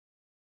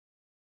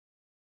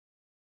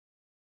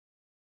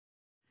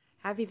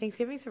Happy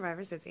Thanksgiving,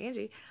 survivors. It's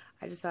Angie.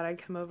 I just thought I'd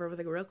come over with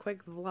a real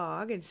quick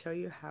vlog and show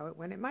you how it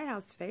went at my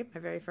house today,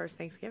 my very first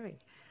Thanksgiving.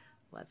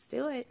 Let's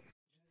do it.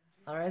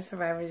 All right,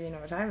 survivors, you know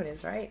what time it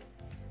is, right?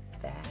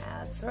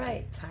 That's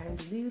right. Time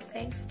to do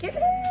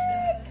Thanksgiving.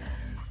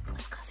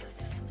 Let's go see what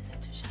the family's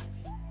up to, shall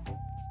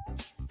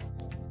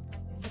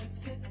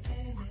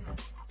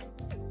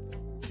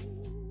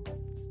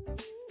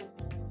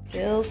we?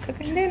 Bill's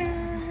cooking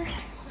dinner.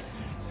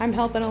 I'm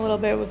helping a little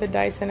bit with the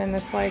dicing and the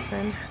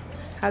slicing.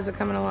 How's it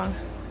coming along?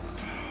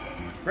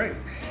 Great.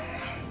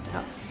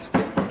 Yes.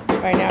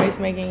 Right now he's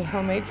making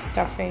homemade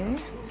stuffing,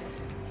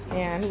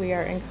 and we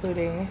are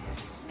including,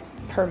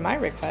 per my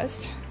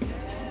request,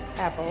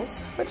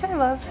 apples, which I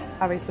love.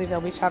 Obviously they'll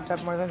be chopped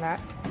up more than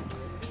that.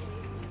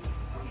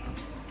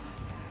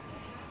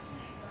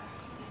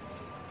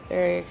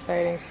 Very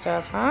exciting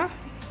stuff, huh?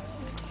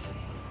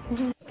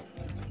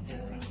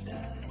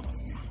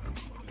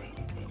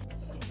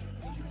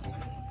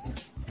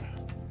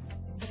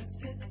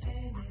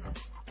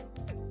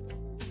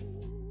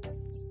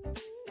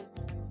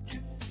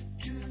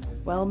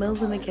 Well,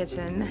 Mill's in the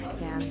kitchen,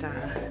 and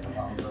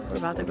we're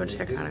about to go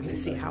check on him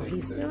to see how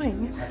he's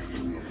doing.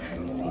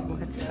 See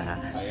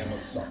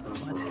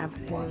what's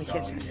happening in the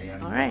kitchen.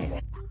 All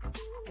right.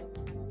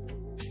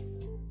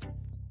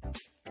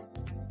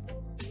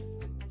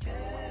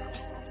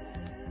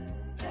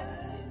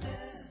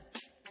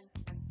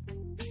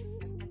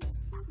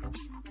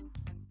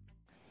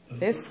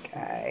 This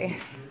guy,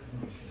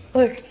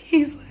 look,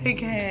 he's like,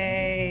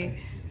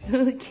 hey,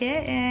 little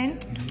kitten.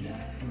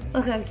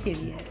 Look how cute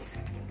he is.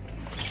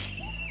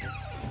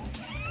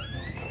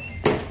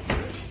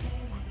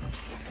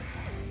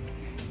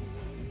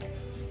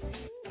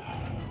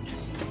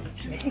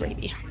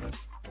 Gravy.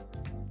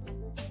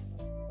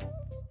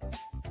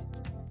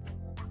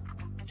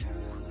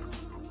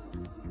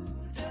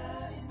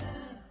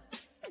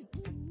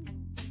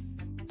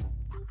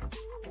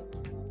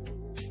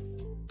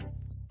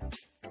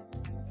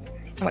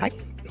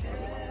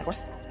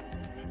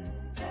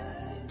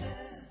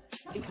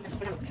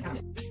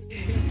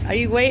 Are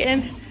you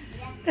waiting?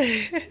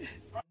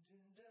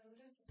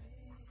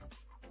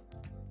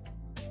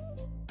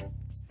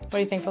 What are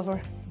you thankful for?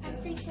 I'm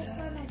thankful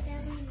for my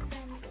family and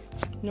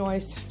friends.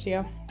 Noise,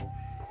 Gio.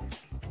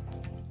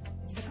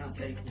 I'm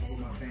thankful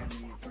for my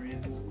family and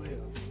friends as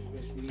well,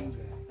 especially you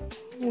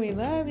guys. We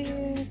love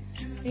you.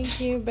 Thank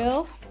you,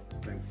 Bill.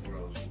 Thankful for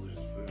all this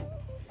delicious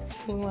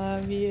food.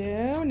 Love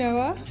you,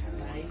 Noah.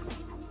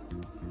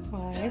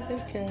 Wife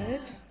is good.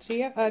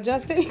 Gio,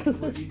 Justin.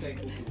 What are you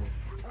thankful for?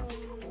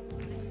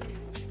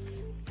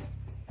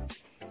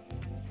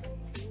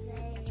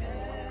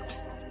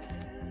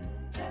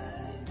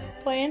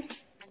 Playing.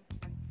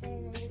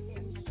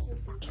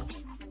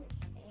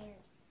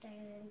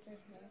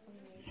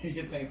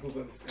 You're thankful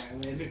for the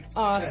Skylanders.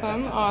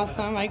 Awesome,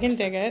 awesome. I can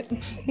dig it.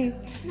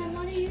 Mom,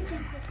 what are you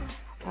thankful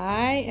for?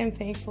 I am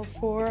thankful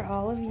for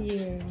all of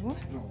you Oh,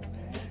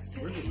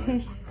 really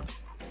nice.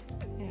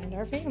 and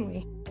our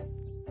family.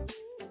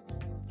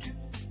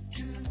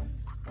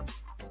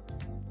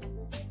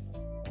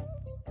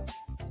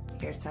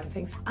 Here's 10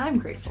 things I'm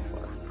grateful for.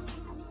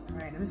 All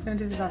right, I'm just gonna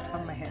do this off the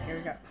top of my head. Here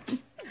we go.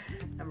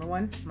 Number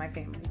 1, my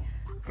family.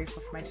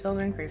 Grateful for my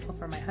children, grateful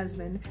for my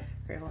husband,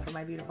 grateful for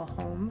my beautiful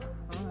home.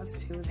 Oh, that's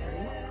 2 and 3.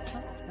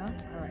 Oh, no?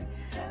 All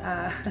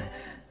right.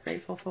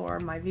 Grateful for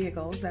my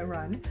vehicles that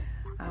run.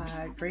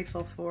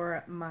 Grateful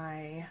for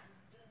my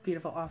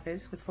beautiful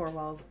office with 4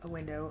 walls, a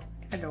window,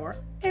 a door,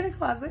 and a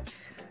closet.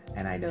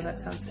 And I know that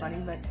sounds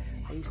funny, but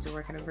I used to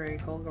work in a very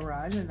cold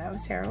garage, and that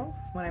was terrible.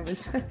 When I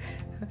was,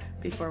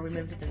 before we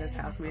moved into this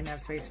house, we didn't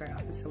have space for an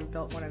office, so we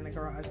built one in the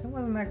garage. It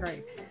wasn't that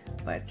great,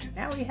 but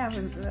now we have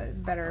a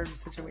better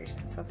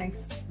situation, so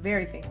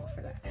very thankful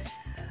for that.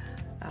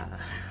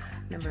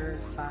 Number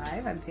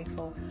 5, I'm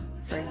thankful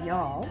for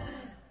y'all,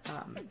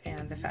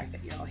 and the fact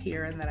that you're all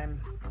here and that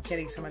I'm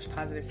getting so much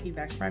positive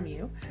feedback from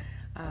you.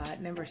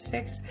 Number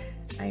 6,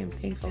 I am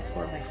thankful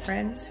for my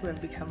friends who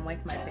have become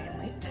like my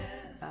family.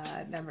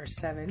 Number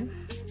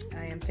 7,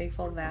 I am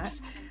thankful that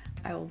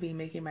I will be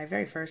making my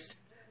very first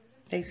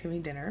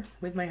Thanksgiving dinner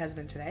with my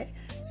husband today.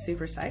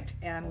 Super psyched,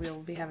 and we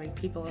will be having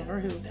people over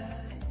who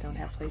don't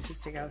have places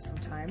to go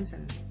sometimes,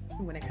 and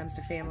when it comes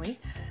to family,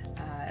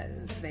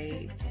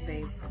 they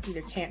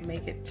either can't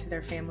make it to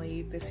their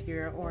family this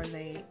year or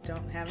they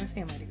don't have a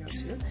family to go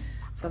to.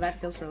 So that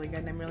feels really good,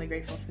 and I'm really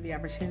grateful for the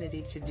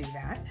opportunity to do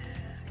that.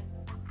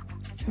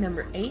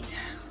 Number 8,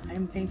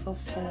 I'm thankful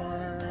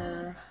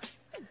for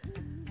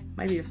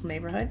my beautiful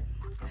neighborhood.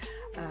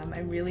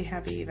 I'm really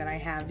happy that I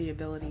have the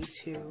ability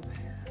to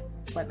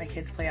let my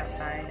kids play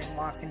outside and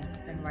walk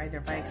and ride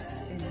their bikes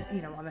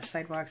on the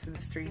sidewalks and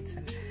the streets,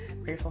 and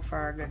grateful for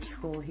our good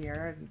school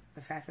here and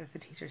the fact that the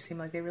teachers seem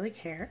like they really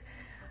care.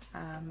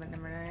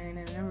 Number 9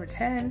 and number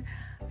 10,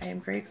 I am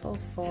grateful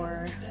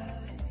for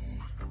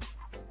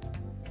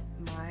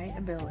my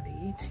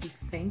ability to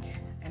think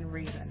and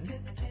reason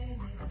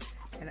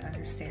and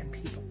understand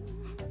people.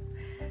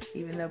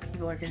 Even though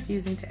people are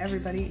confusing to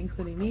everybody,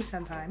 including me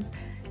sometimes,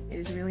 it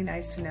is really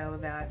nice to know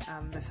that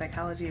the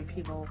psychology of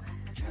people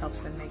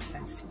helps them make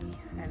sense to me,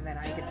 and that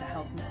I get to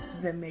help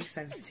them make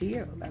sense to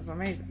you. That's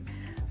amazing.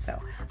 So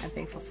I'm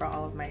thankful for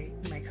all of my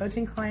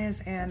coaching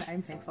clients, and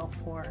I'm thankful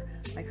for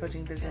my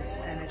coaching business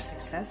and its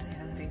success,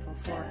 and I'm thankful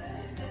for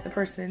the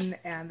person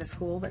and the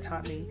school that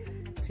taught me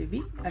to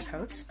be a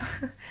coach.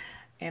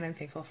 And I'm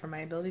thankful for my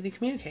ability to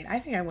communicate. I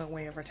think I went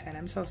way over 10.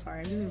 I'm so sorry.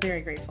 I'm just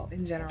very grateful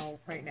in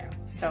general right now.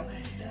 So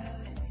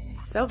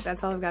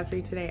that's all I've got for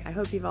you today. I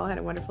hope you've all had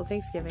a wonderful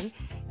Thanksgiving,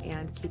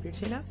 and keep your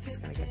chin up. It's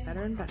going to get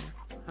better and better.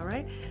 All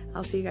right?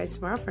 I'll see you guys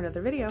tomorrow for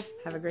another video.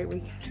 Have a great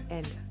week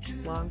and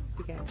long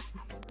weekend.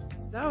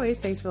 As always,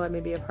 thanks for letting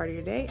me be a part of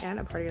your day and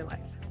a part of your life.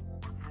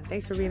 And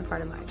thanks for being a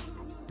part of mine.